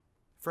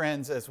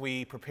Friends, as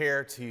we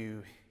prepare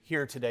to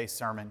hear today's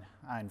sermon,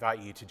 I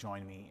invite you to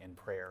join me in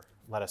prayer.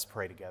 Let us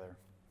pray together.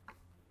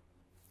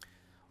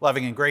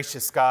 Loving and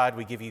gracious God,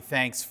 we give you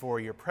thanks for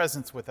your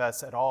presence with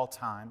us at all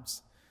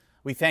times.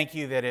 We thank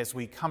you that as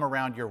we come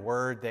around your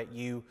word, that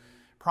you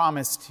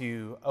promise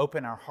to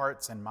open our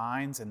hearts and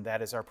minds, and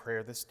that is our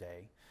prayer this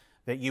day,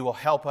 that you will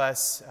help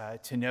us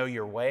to know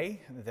your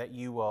way, that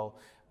you will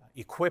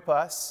equip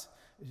us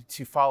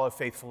to follow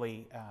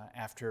faithfully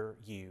after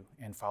you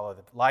and follow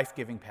the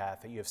life-giving path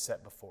that you have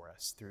set before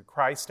us. Through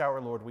Christ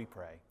our Lord we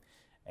pray.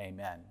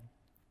 Amen.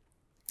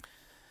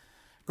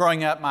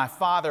 Growing up, my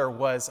father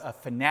was a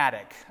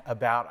fanatic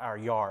about our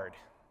yard.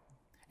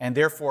 And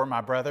therefore, my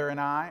brother and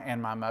I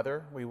and my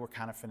mother, we were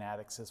kind of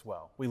fanatics as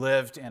well. We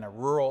lived in a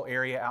rural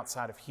area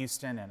outside of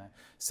Houston in a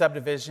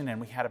subdivision,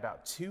 and we had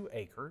about 2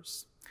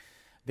 acres.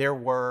 There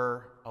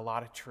were a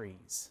lot of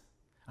trees,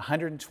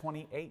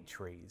 128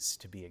 trees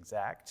to be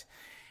exact.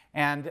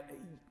 And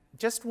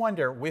just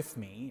wonder with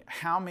me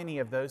how many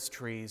of those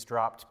trees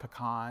dropped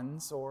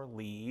pecans or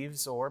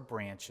leaves or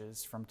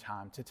branches from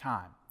time to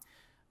time.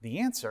 The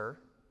answer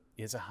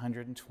is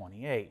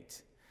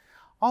 128.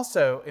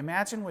 Also,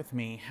 imagine with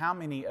me how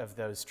many of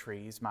those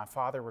trees my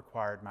father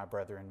required my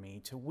brother and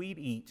me to weed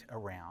eat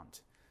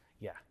around.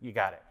 Yeah, you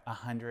got it,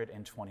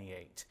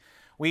 128.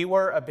 We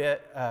were a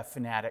bit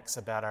fanatics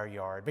about our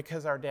yard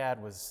because our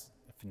dad was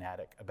a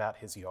fanatic about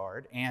his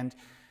yard, and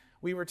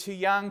we were too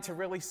young to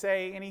really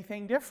say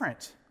anything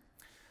different.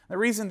 The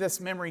reason this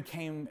memory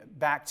came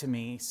back to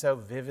me so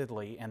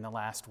vividly in the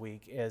last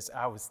week is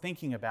I was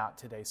thinking about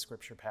today's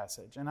scripture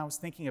passage, and I was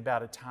thinking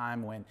about a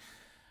time when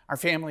our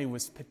family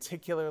was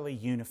particularly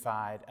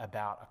unified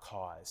about a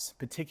cause,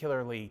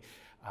 particularly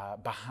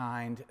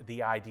behind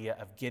the idea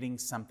of getting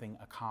something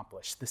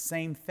accomplished, the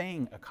same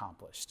thing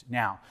accomplished.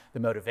 Now, the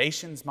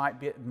motivations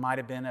might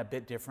have been a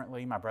bit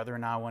differently. My brother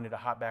and I wanted to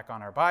hop back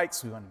on our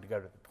bikes. We wanted to go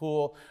to the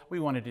pool. We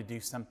wanted to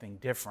do something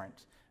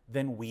different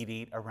than weed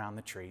eat around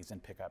the trees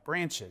and pick up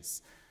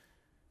branches.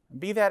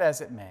 Be that as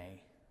it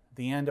may,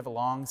 the end of a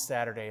long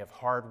Saturday of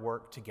hard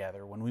work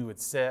together, when we would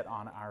sit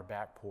on our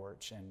back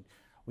porch and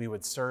we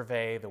would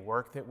survey the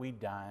work that we'd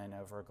done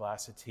over a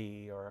glass of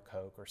tea or a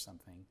Coke or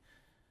something,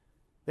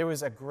 there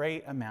was a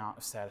great amount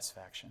of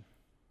satisfaction.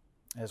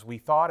 As we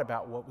thought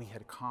about what we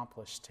had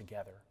accomplished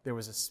together, there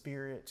was a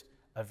spirit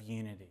of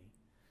unity.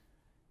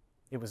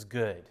 It was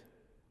good.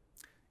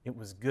 It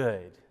was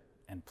good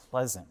and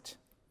pleasant.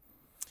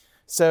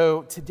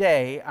 So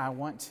today I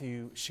want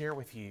to share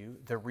with you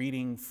the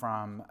reading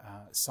from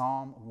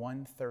Psalm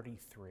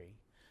 133,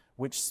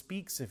 which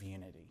speaks of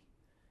unity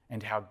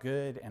and how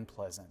good and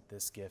pleasant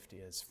this gift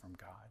is from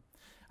God.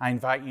 I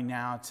invite you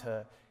now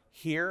to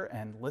hear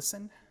and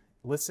listen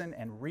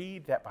and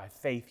read, that by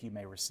faith you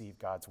may receive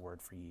God's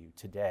word for you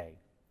today.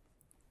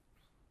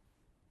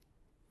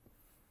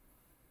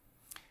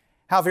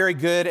 How very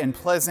good and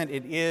pleasant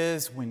it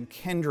is when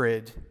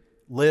kindred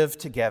live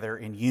together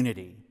in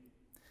unity.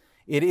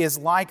 It is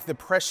like the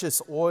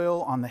precious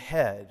oil on the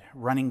head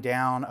running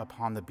down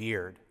upon the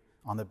beard,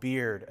 on the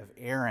beard of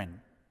Aaron,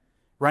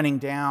 running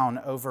down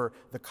over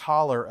the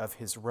collar of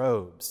his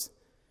robes.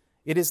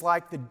 It is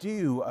like the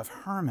dew of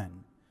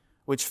Hermon,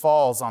 which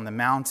falls on the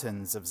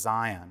mountains of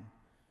Zion.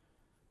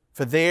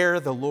 For there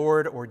the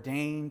Lord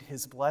ordained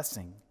his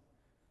blessing,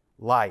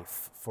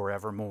 life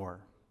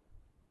forevermore.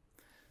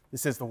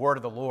 This is the word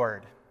of the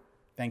Lord.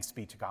 Thanks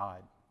be to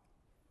God.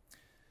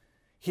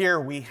 Here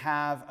we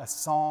have a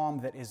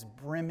psalm that is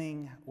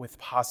brimming with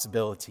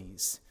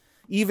possibilities,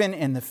 even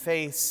in the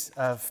face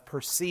of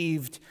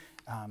perceived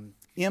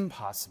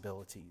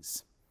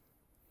impossibilities.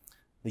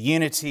 The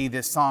unity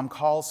this psalm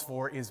calls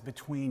for is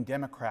between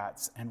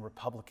Democrats and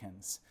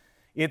Republicans.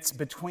 It's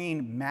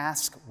between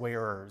mask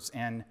wearers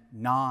and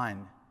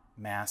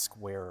non-mask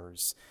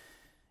wearers.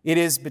 It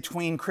is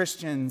between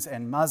Christians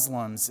and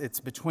Muslims. It's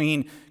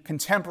between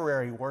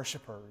contemporary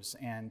worshipers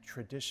and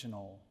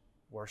traditional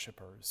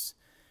worshipers.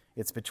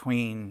 It's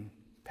between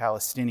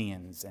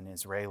Palestinians and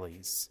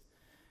Israelis.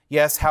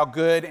 Yes, how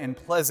good and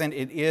pleasant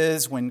it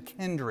is when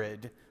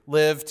kindred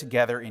live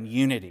together in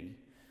unity.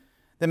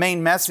 The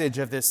main message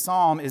of this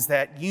psalm is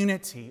that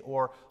unity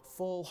or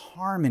full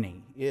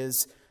harmony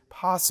is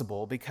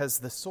possible because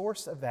the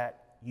source of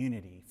that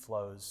unity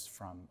flows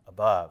from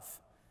above,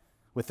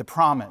 with the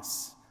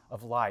promise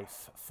of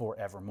life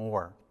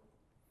forevermore.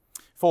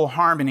 Full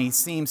harmony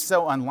seems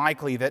so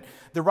unlikely that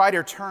the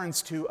writer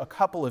turns to a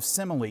couple of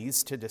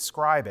similes to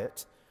describe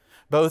it.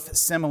 Both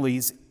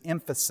similes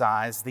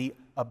emphasize the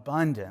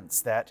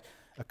abundance that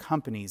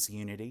accompanies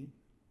unity.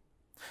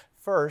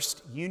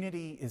 First,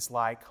 unity is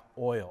like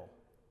oil.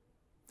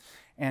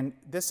 And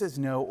this is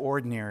no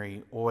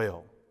ordinary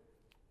oil,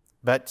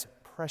 but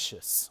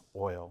precious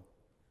oil.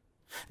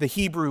 The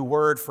Hebrew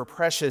word for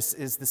precious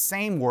is the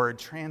same word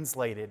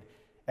translated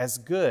as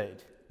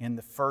good in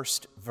the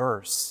first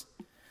verse.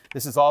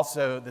 This is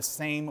also the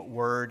same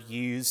word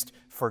used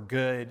for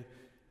good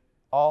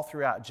all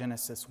throughout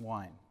Genesis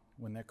 1,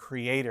 when the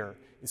Creator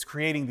is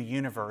creating the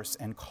universe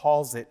and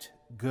calls it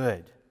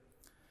good.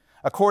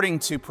 According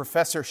to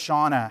Professor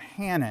Shauna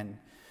Hannon,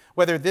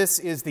 Whether this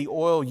is the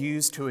oil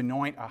used to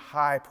anoint a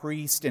high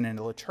priest in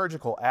a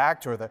liturgical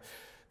act, or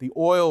the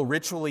oil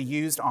ritually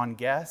used on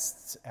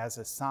guests as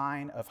a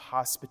sign of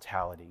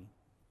hospitality,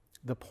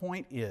 the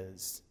point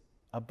is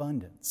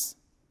abundance.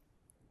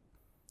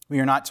 We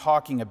are not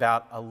talking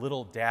about a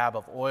little dab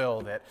of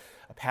oil that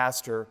a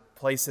pastor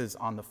places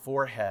on the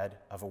forehead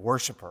of a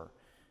worshiper.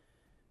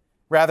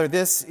 Rather,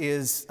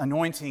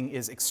 anointing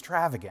is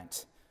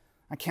extravagant.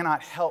 I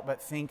cannot help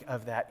but think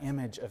of that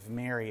image of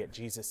Mary at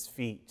Jesus'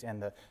 feet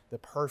and the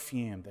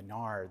perfume, the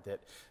nard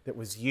that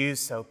was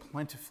used so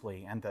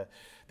plentifully, and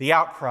the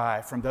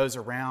outcry from those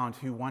around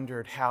who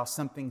wondered how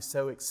something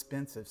so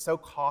expensive, so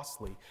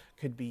costly,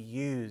 could be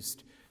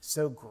used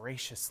so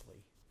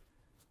graciously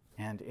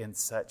and in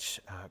such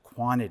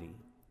quantity.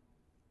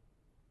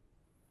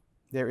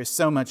 There is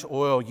so much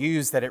oil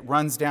used that it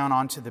runs down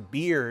onto the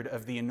beard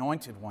of the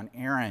anointed one,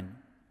 Aaron,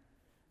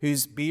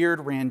 whose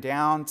beard ran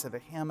down to the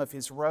hem of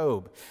his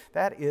robe.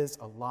 That is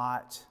a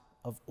lot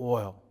of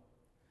oil.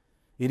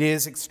 It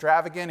is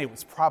extravagant. It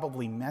was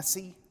probably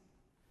messy.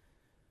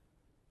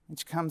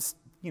 Which come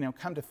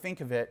to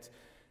think of it,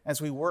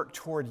 as we work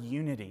toward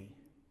unity,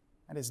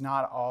 that is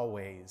not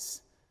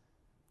always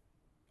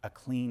a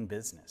clean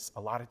business.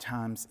 A lot of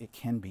times it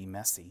can be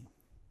messy.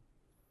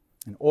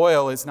 And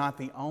oil is not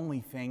the only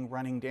thing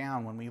running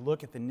down when we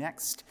look at the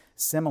next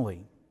simile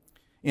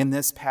in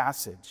this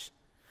passage.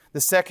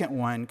 The second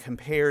one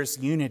compares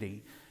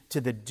unity to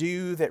the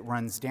dew that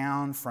runs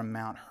down from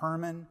Mount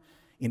Hermon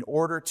in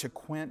order to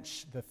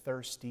quench the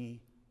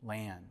thirsty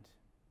land.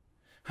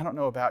 I don't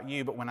know about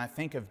you, but when I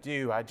think of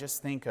dew, I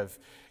just think of,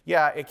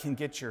 it can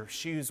get your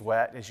shoes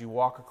wet as you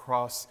walk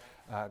across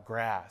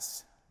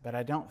grass, but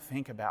I don't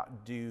think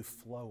about dew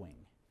flowing,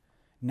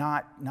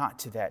 not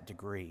to that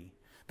degree.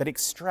 But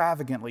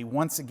extravagantly,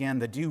 once again,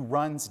 the dew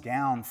runs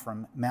down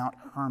from Mount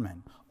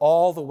Hermon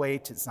all the way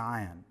to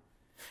Zion.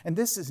 And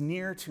this is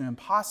near to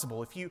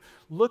impossible. If you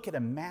look at a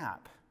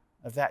map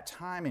of that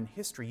time in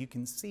history, you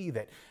can see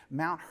that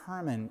Mount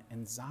Hermon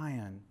and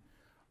Zion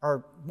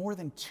are more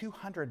than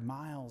 200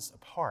 miles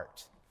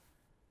apart.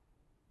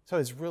 So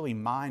it's really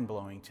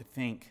mind-blowing to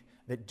think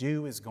that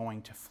dew is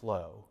going to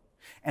flow,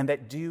 and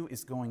that dew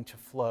is going to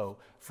flow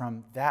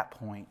from that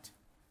point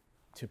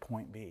to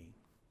point B,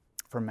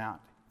 from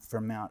Mount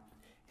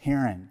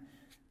Hermon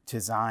to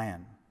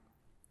Zion.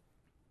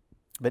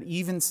 But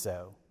even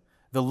so,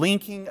 the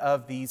linking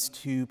of these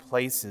two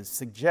places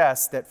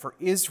suggests that for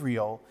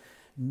Israel,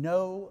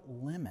 no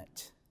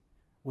limit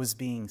was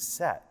being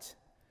set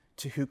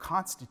to who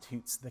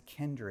constitutes the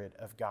kindred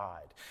of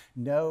God.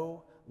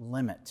 No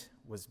limit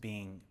was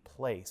being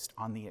placed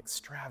on the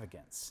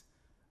extravagance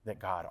that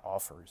God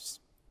offers.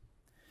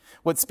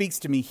 What speaks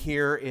to me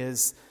here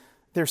is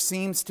there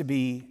seems to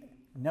be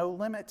no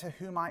limit to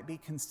who might be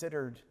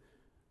considered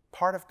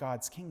part of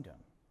God's kingdom,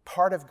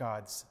 part of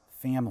God's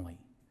family,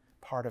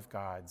 part of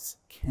God's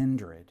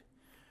kindred.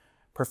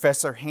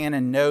 Professor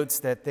Hannon notes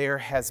that there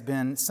has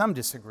been some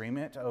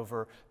disagreement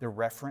over the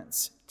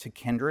reference to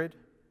kindred.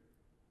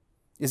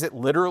 Is it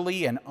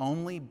literally and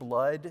only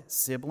blood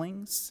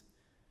siblings?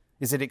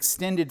 Is it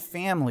extended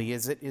family?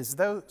 Is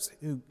those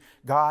who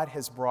God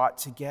has brought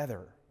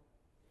together?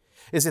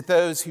 Is it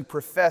those who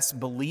profess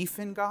belief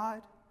in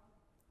God?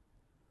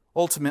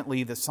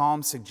 Ultimately, the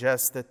psalm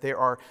suggests that there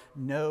are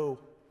no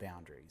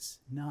boundaries,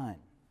 none,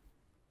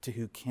 to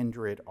who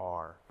kindred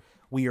are.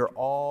 We are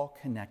all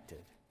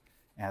connected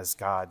as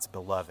God's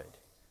beloved,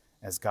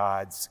 as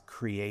God's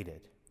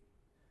created.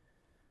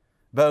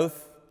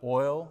 Both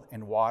oil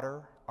and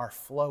water are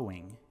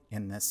flowing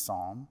in this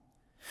psalm,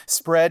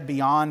 spread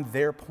beyond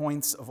their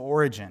points of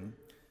origin.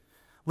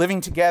 Living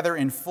together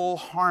in full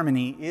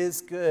harmony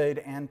is good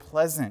and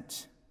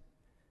pleasant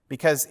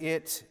because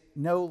it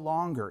no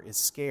longer is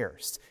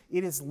scarce.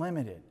 It is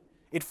limited.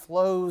 It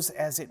flows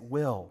as it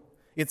will.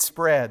 It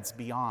spreads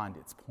beyond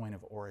its point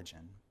of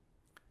origin.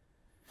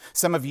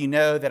 Some of you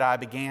know that I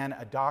began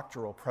a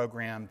doctoral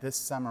program this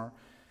summer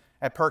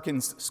at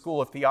Perkins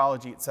School of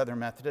Theology at Southern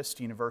Methodist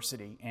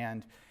University.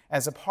 And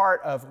as a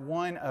part of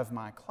one of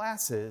my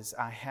classes,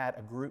 I had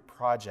a group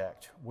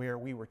project where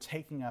we were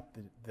taking up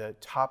the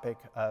topic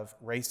of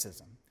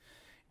racism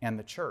and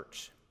the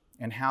church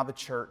and how the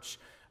church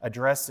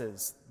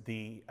addresses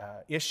the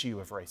issue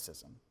of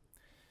racism.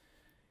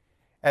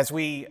 As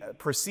we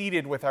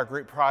proceeded with our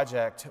group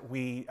project,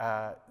 we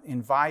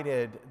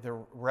invited the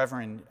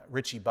Reverend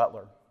Richie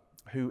Butler,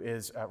 who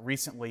is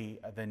recently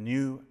the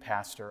new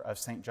pastor of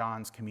St.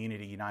 John's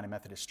Community United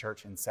Methodist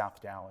Church in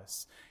South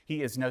Dallas.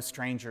 He is no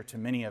stranger to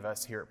many of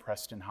us here at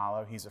Preston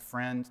Hollow. He's a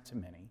friend to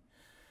many.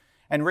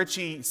 And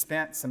Richie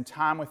spent some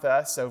time with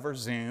us over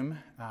Zoom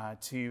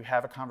to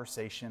have a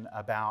conversation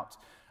about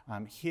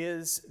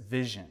his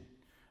vision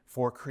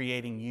for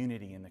creating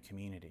unity in the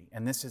community.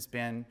 And this has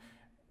been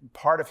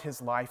part of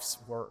his life's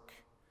work.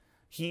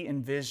 He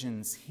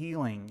envisions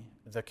healing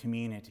the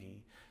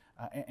community,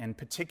 and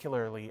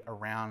particularly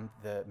around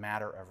the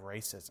matter of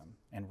racism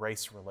and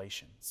race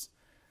relations.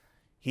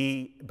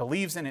 He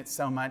believes in it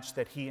so much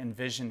that he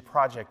envisioned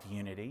Project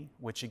Unity,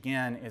 which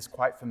again is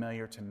quite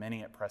familiar to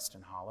many at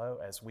Preston Hollow,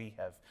 as we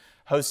have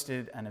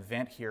hosted an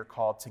event here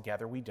called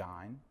Together We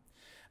Dine.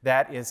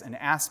 That is an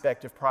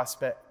aspect of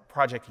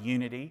Project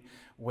Unity,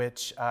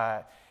 which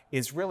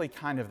is really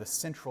kind of the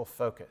central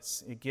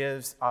focus. It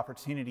gives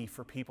opportunity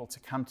for people to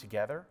come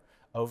together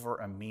over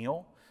a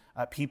meal,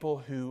 people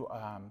who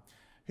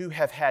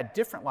have had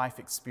different life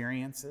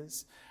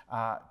experiences,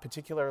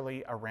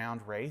 particularly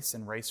around race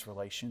and race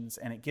relations,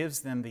 and it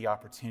gives them the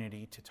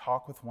opportunity to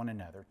talk with one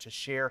another, to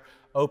share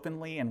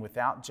openly and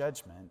without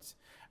judgment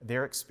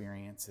their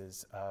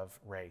experiences of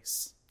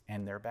race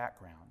and their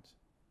background.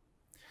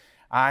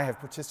 I have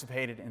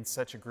participated in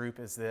such a group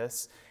as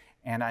this,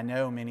 and I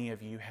know many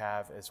of you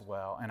have as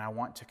well, and I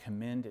want to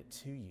commend it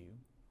to you.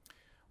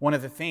 One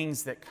of the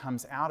things that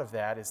comes out of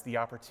that is the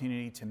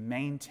opportunity to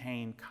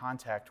maintain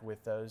contact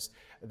with those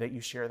that you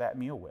share that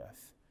meal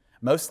with.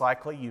 Most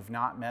likely, you've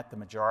not met the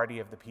majority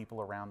of the people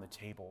around the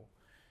table.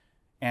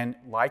 And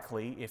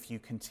likely, if you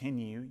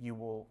continue, you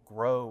will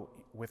grow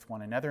with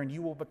one another and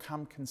you will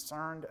become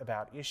concerned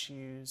about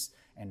issues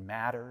and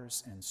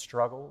matters and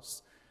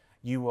struggles.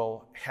 You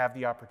will have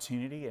the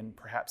opportunity and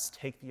perhaps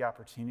take the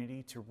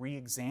opportunity to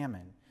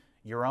re-examine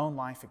your own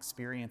life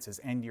experiences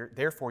and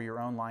therefore your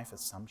own life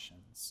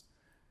assumptions.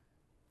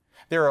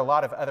 There are a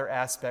lot of other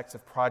aspects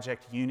of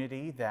Project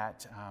Unity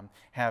that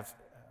have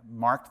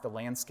marked the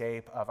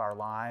landscape of our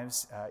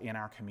lives in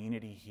our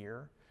community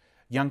here.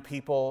 Young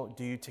people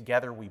do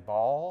Together We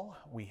Ball.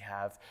 We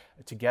have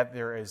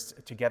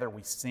Together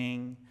We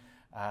Sing.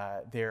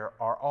 There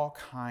are all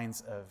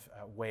kinds of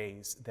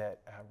ways that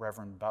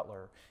Reverend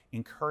Butler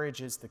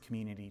encourages the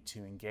community to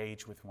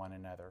engage with one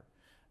another,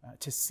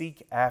 to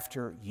seek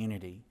after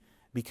unity,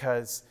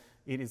 because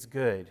it is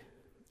good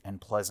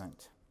and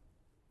pleasant.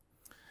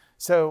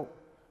 So,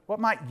 what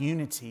might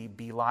unity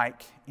be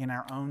like in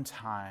our own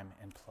time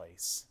and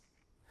place?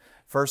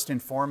 First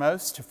and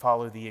foremost, to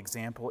follow the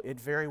example,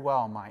 it very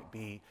well might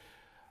be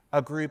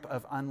a group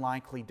of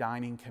unlikely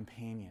dining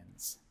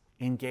companions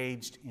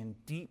engaged in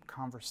deep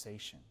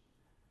conversation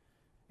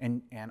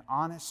and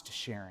honest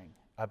sharing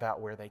about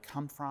where they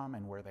come from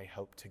and where they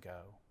hope to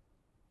go.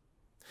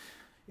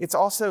 It's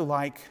also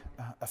like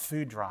a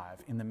food drive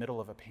in the middle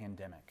of a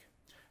pandemic,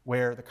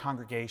 where the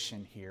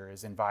congregation here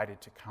is invited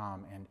to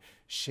come and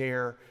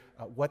share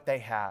what they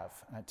have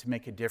to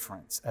make a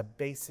difference, a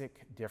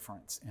basic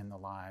difference in the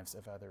lives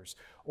of others,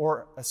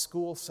 or a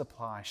school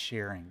supply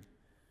sharing.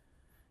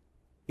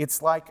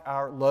 It's like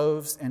our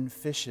loaves and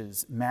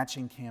fishes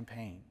matching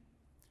campaign,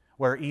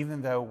 where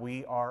even though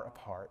we are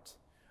apart,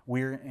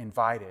 we're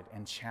invited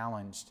and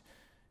challenged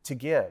to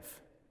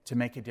give, to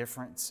make a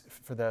difference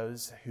for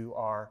those who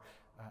are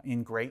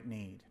in great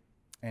need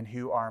and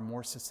who are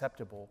more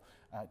susceptible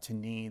to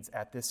needs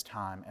at this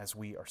time as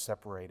we are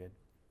separated.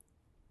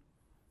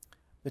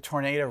 The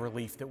tornado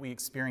relief that we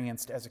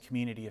experienced as a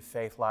community of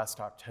faith last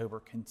October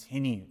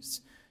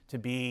continues to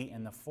be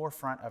in the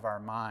forefront of our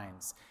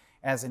minds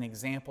as an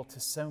example to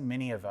so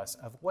many of us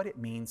of what it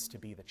means to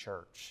be the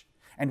church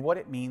and what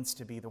it means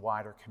to be the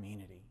wider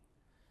community.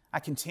 I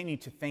continue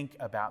to think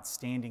about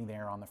standing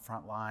there on the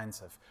front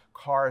lines of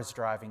cars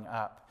driving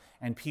up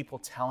and people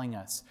telling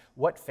us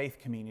what faith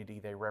community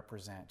they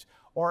represent,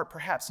 or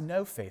perhaps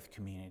no faith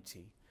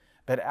community,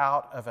 but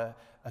out of a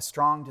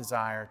strong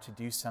desire to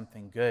do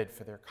something good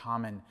for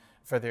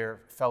their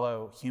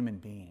fellow human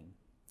being.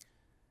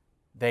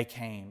 They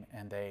came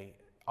and they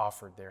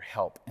offered their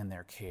help and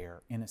their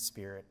care in a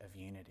spirit of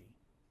unity.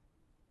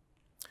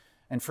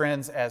 And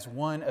friends, as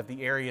one of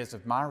the areas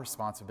of my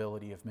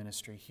responsibility of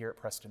ministry here at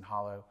Preston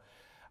Hollow,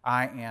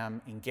 I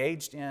am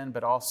engaged in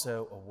but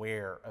also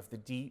aware of the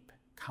deep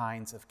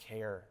kinds of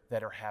care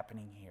that are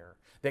happening here,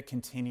 that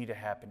continue to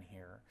happen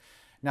here.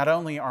 Not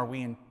only are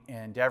we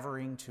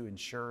endeavoring to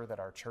ensure that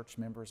our church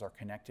members are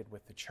connected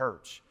with the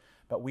church,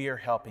 but we are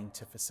helping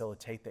to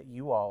facilitate that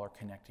you all are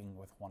connecting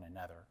with one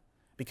another,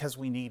 because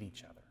we need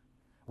each other.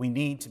 We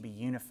need to be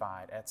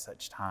unified at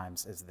such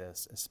times as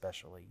this,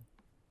 especially.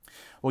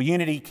 Well,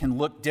 unity can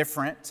look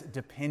different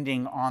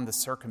depending on the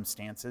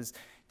circumstances.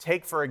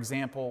 Take, for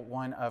example,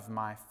 one of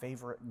my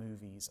favorite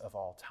movies of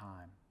all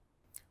time.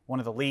 One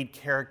of the lead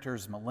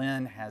characters,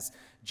 Malin, has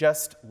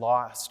just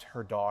lost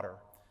her daughter,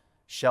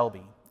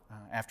 Shelby,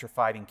 after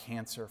fighting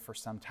cancer for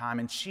some time.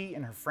 And she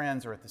and her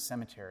friends are at the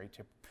cemetery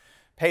to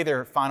pay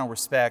their final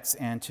respects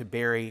and to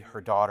bury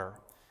her daughter.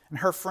 And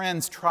her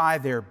friends try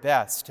their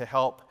best to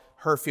help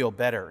her feel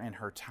better in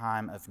her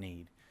time of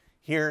need.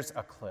 Here's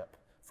a clip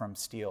from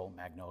Steel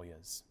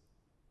Magnolias.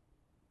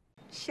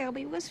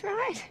 Shelby was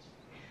right.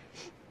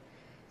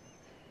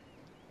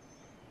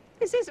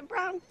 This is a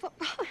brown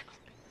football.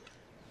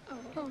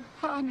 Oh,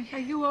 honey, are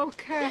you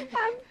okay?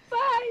 I'm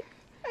fine.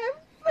 I'm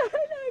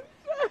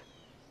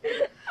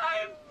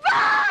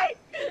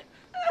fine.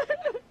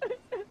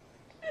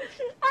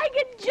 I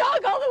can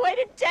jog all the way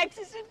to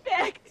Texas and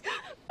back,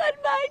 but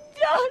my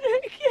daughter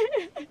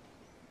can't.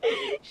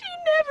 She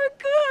never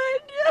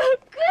could.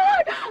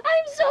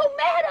 I'm so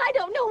mad I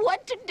don't know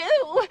what to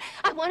do.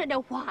 I want want to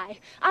know why.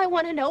 I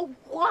want to know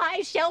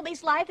why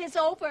Shelby's life is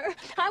over.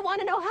 I want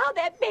to know how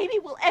that baby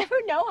will ever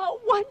know how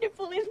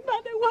wonderful his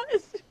mother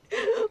was.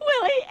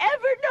 Will he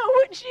ever know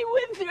what she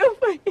went through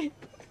for him?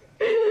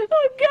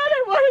 Oh, God,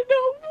 I want to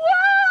know why.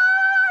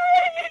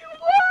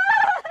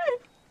 Why?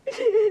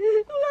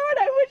 Lord,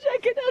 I wish I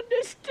could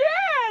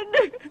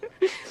understand.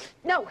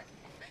 No.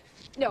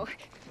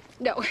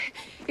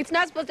 It's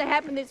not supposed to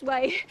happen this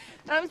way.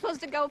 I'm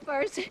supposed to go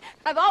first.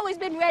 I've always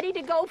been ready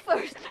to go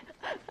first.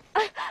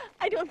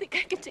 I don't think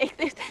I can take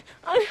this.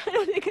 I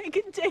don't think I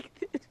can take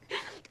this.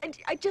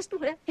 I just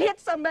want to hit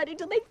somebody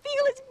till they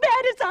feel as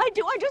bad as I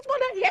do. I just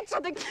want to hit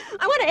something.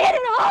 I want to hit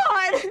it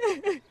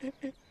hard.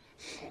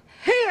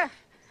 Here.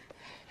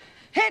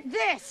 Hit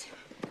this.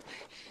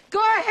 Go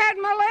ahead,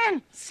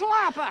 Malin.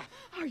 Slapper.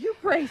 Are you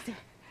crazy?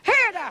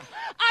 Hit her.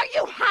 Are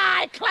you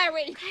high,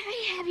 Clary?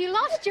 Clary, have you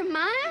lost your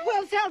mind?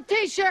 We'll sell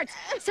T-shirts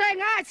saying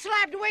I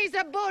slapped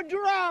Weezer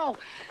Boudreau.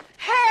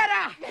 Hit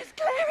her. Miss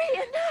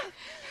Clary, enough.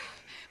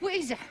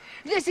 Weezer,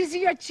 this is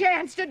your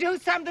chance to do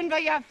something for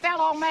your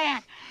fellow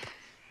man.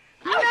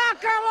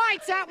 Knock her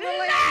lights out,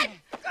 Malin.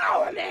 Let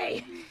go of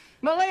me.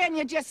 Malin,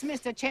 you just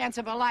missed a chance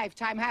of a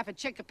lifetime. Half a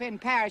Chickapin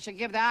parish would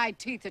give the eye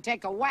teeth to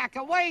take a whack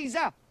of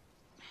Weezer.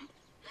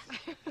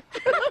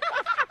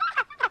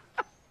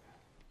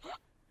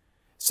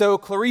 So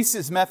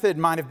Clarice's method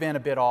might have been a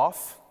bit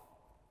off,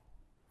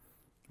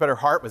 but her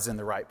heart was in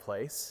the right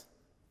place.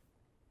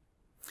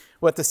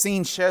 What the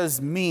scene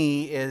shows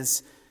me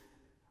is,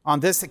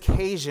 on this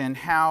occasion,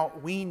 how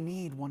we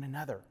need one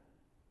another.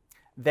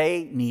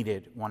 They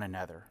needed one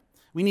another.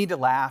 We need to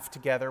laugh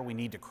together. We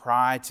need to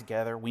cry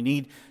together. We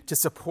need to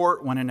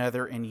support one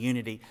another in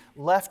unity.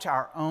 Left to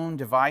our own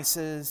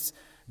devices,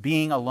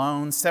 being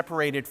alone,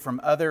 separated from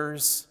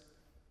others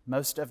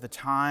most of the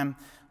time,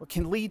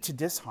 can lead to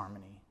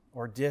disharmony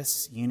or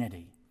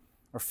disunity,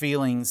 or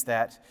feelings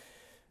that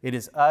it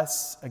is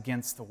us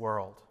against the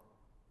world.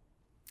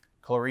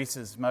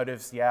 Clarice's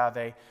motives,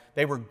 they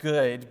were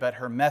good, but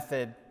her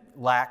method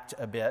lacked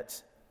a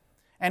bit.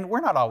 And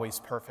we're not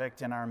always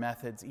perfect in our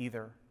methods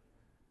either.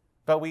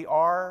 But we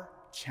are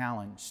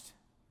challenged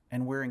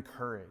and we're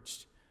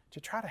encouraged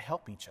to try to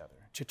help each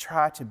other, to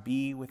try to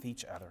be with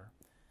each other.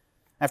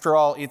 After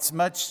all, it's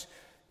much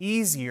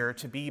easier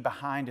to be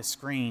behind a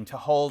screen, to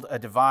hold a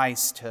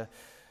device, to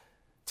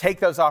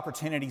take those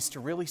opportunities to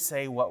really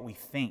say what we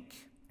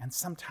think. And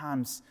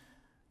sometimes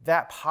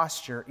that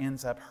posture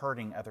ends up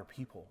hurting other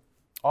people.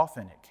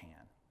 Often it can.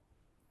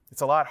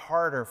 It's a lot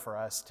harder for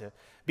us to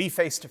be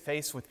face to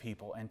face with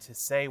people and to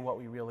say what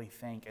we really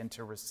think and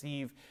to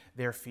receive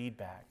their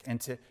feedback and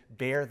to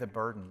bear the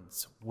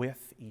burdens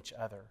with each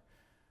other.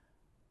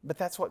 But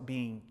that's what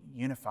being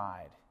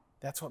unified,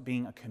 that's what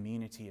being a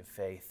community of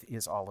faith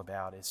is all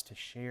about, is to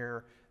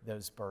share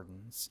those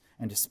burdens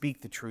and to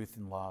speak the truth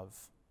in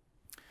love.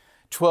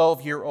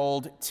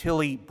 12-year-old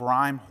Tilly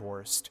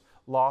Brimehorst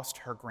lost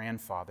her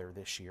grandfather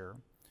this year.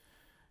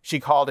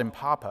 She called him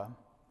Papa,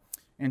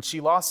 and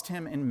she lost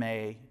him in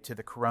May to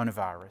the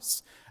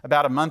coronavirus.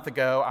 About a month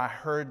ago, I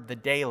heard the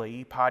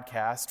Daily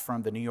podcast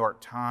from the New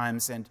York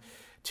Times, and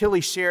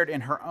Tilly shared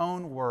in her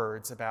own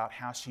words about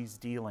how she's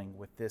dealing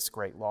with this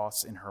great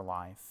loss in her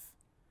life.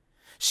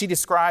 She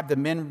described the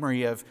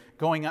memory of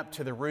going up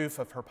to the roof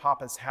of her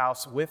papa's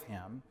house with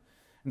him.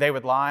 They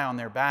would lie on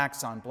their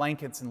backs on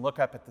blankets and look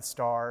up at the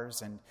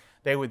stars, and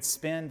they would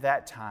spend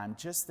that time,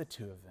 just the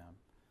two of them,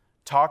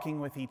 talking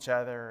with each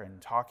other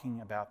and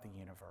talking about the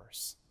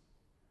universe.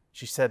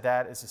 She said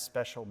that is a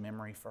special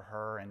memory for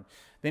her, and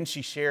then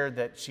she shared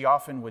that she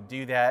often would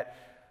do that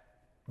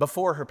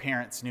before her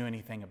parents knew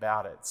anything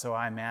about it. So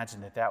I imagine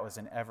that that was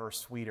an ever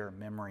sweeter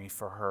memory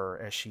for her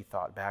as she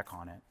thought back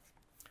on it.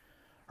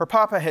 Her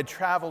papa had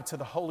traveled to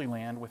the Holy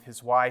Land with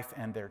his wife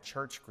and their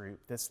church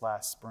group this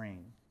last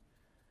spring.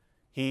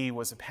 He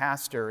was a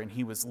pastor and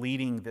he was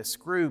leading this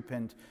group,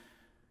 and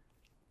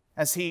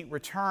as he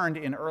returned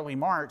in early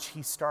March,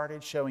 he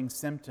started showing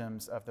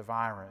symptoms of the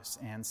virus,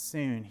 and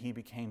soon he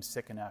became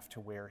sick enough to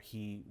where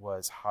he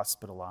was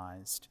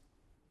hospitalized.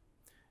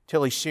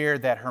 Tilly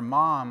shared that her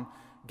mom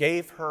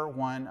gave her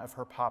one of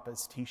her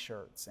papa's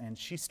T-shirts, and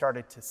she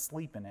started to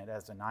sleep in it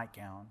as a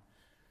nightgown.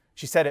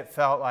 She said it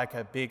felt like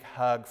a big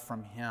hug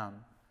from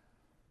him,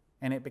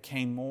 and it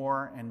became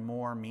more and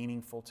more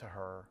meaningful to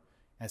her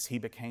as he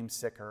became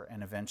sicker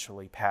and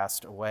eventually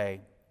passed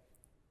away.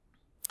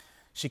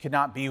 She could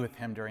not be with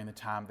him during the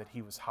time that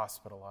he was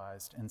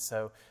hospitalized, and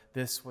so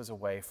this was a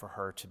way for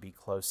her to be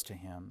close to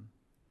him.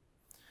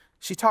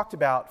 She talked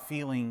about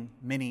feeling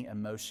many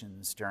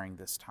emotions during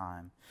this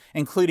time,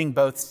 including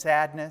both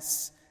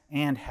sadness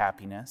and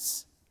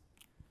happiness.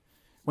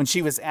 When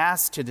she was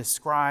asked to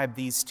describe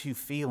these two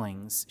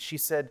feelings, she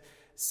said,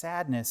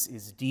 sadness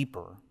is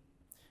deeper,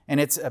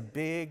 and it's a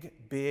big,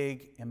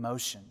 big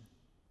emotion.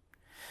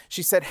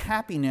 She said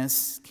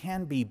happiness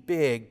can be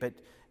big, but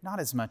not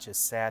as much as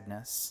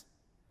sadness.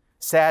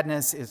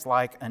 Sadness is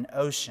like an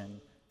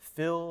ocean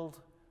filled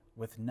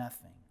with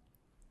nothing.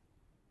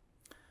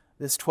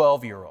 This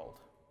 12-year-old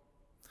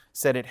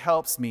said it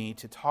helps me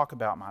to talk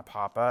about my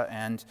papa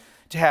and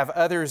to have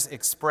others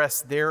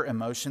express their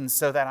emotions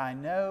so that I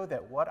know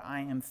that what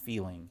I am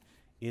feeling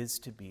is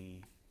to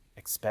be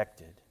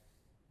expected.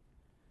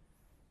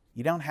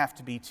 You don't have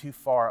to be too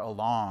far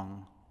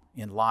along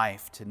in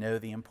life to know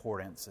the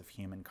importance of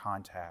human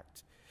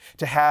contact,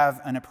 to have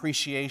an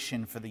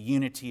appreciation for the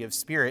unity of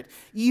spirit,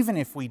 even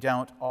if we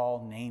don't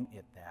all name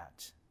it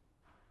that.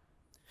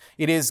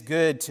 It is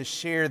good to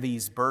share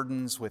these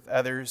burdens with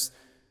others,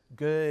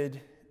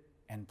 good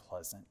and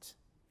pleasant.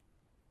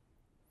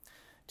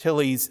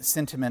 Tilly's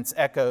sentiments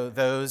echo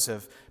those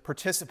of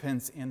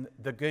participants in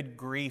the Good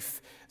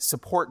Grief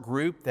support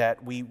group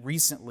that we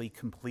recently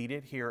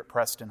completed here at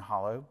Preston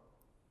Hollow.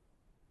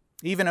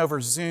 Even over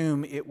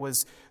Zoom, it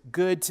was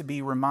good to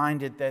be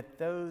reminded that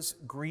those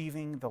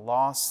grieving the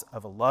loss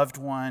of a loved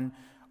one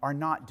are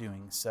not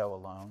doing so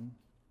alone.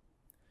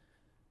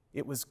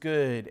 It was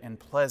good and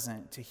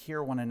pleasant to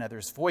hear one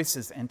another's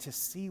voices and to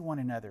see one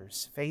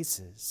another's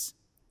faces.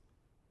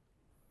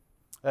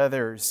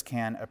 Others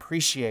can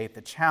appreciate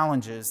the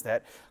challenges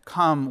that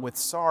come with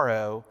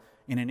sorrow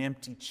in an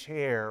empty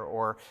chair,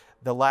 or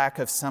the lack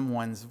of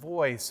someone's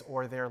voice,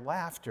 or their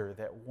laughter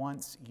that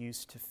once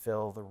used to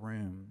fill the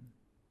room.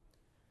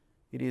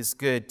 It is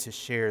good to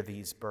share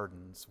these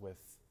burdens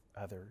with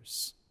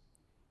others.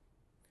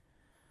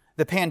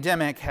 The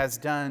pandemic has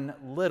done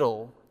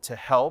little to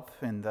help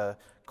in the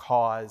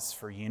cause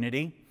for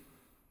unity.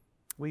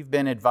 We've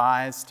been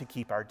advised to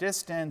keep our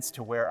distance,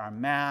 to wear our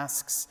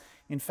masks.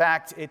 In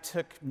fact, it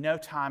took no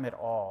time at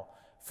all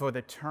for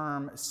the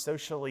term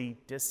socially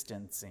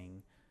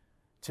distancing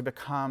to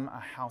become a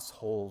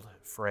household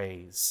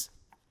phrase.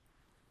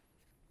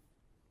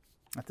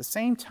 At the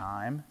same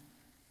time,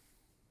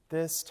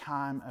 this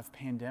time of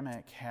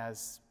pandemic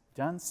has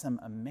done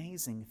some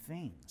amazing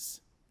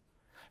things.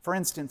 For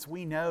instance,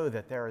 we know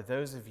that there are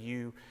those of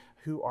you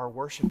who are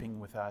worshiping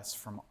with us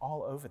from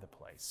all over the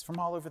place, from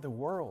all over the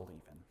world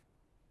even.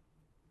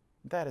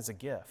 That is a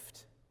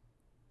gift.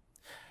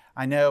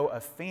 I know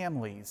of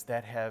families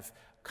that have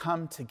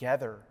come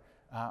together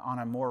on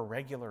a more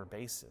regular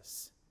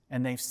basis,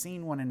 and they've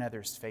seen one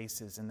another's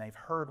faces and they've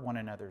heard one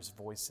another's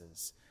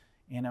voices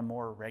in a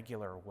more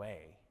regular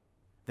way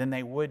than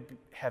they would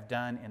have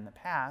done in the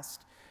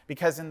past,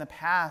 because in the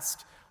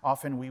past,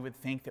 often we would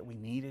think that we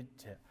needed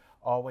to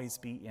always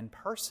be in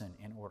person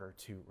in order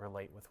to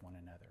relate with one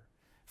another.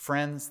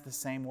 Friends, the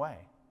same way.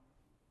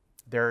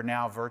 There are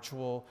now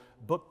virtual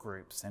book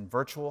groups and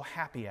virtual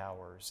happy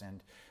hours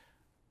and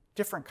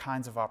different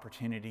kinds of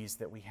opportunities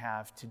that we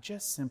have to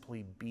just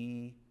simply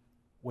be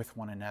with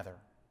one another.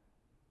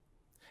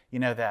 You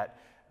know, that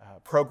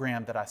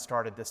program that I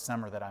started this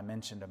summer that I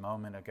mentioned a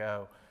moment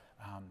ago,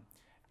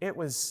 it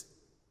was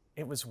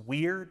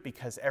weird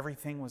because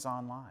everything was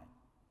online.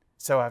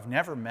 So I've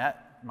never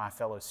met my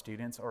fellow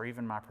students or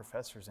even my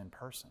professors in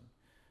person,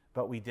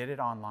 but we did it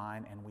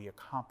online and we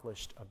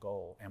accomplished a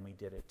goal and we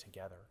did it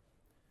together.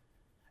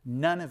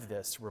 None of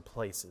this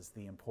replaces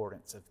the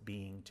importance of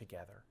being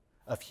together,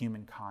 of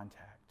human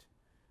contact.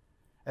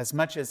 As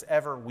much as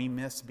ever we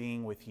miss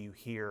being with you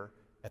here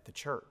at the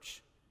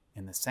church,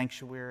 in the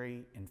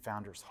sanctuary, in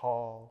Founders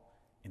Hall,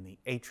 in the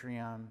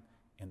atrium,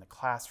 in the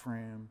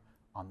classroom,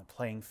 on the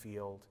playing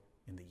field,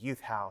 in the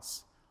youth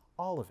house,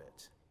 all of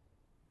it.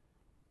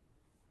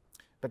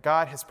 But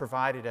God has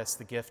provided us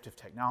the gift of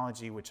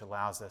technology, which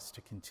allows us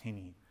to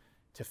continue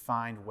to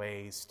find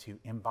ways to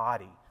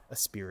embody a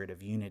spirit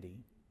of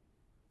unity.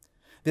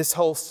 This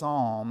whole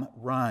psalm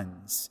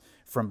runs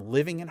from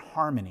living in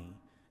harmony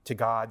to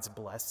God's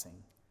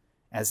blessing,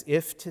 as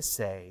if to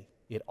say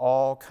it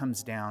all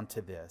comes down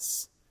to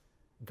this: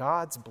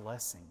 God's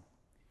blessing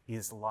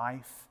is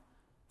life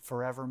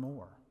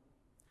forevermore,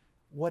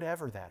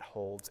 whatever that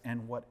holds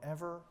and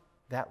whatever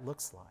that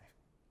looks like.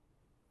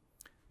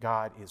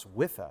 God is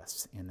with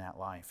us in that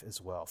life as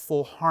well.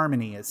 Full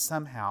harmony is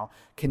somehow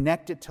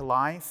connected to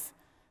life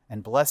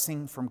and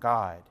blessing from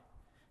God.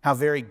 How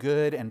very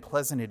good and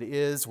pleasant it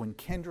is when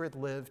kindred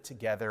live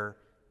together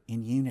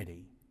in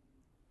unity.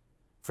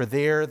 For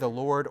there the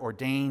Lord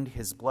ordained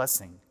his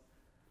blessing,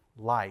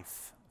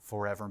 life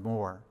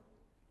forevermore.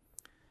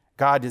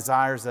 God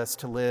desires us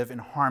to live in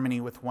harmony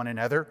with one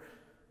another,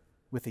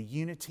 with a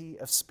unity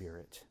of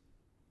spirit.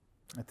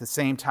 At the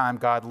same time,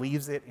 God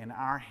leaves it in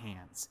our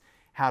hands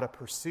how to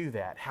pursue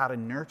that, how to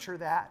nurture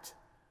that,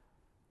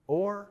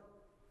 or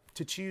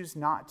to choose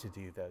not to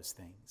do those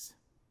things.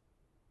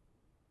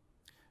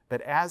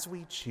 But as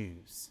we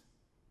choose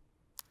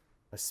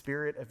a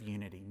spirit of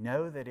unity,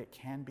 know that it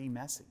can be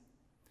messy,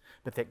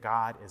 but that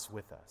God is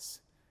with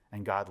us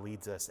and God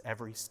leads us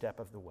every step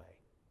of the way.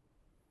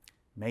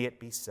 May it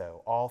be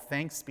so. All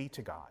thanks be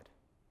to God.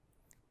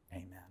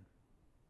 Amen.